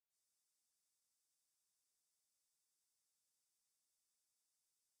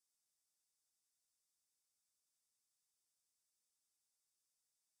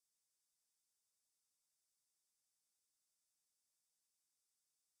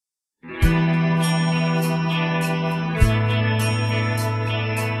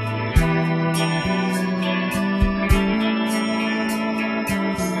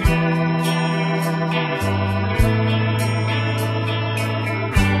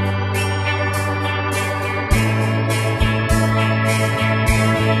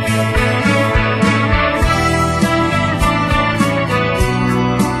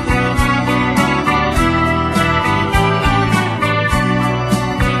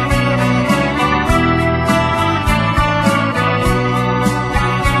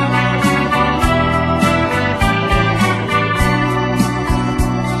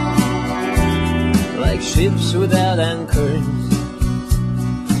Ships without anchors,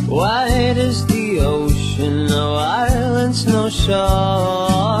 wide as the ocean, no islands, no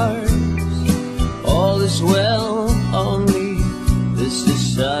shores. All is well, only this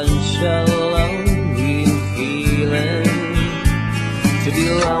is such a lonely feeling to be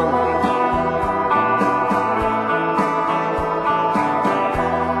lonely.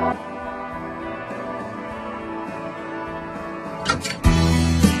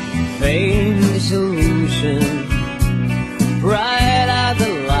 Fame, disillusion, bright are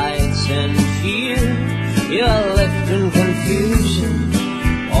the lights and fear, you're left in confusion.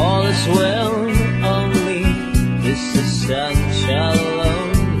 All is well, only this is such a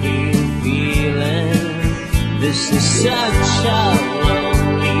lonely feeling. This is such a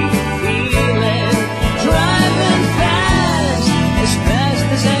lonely feeling. Driving fast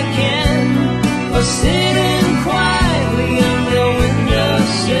as I can, or sitting quietly on the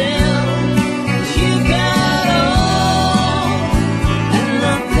windowsill.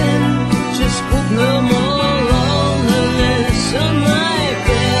 No more loneliness on my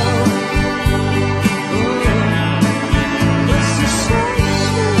bill. This is such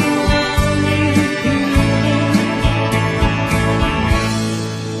a lonely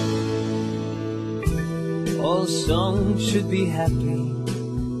feeling. All songs should be happy,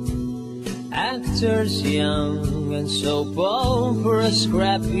 actors young and soap opera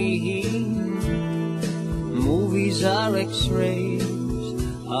scrappy. Movies are X-rays,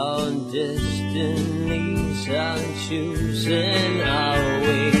 our destinies are choosing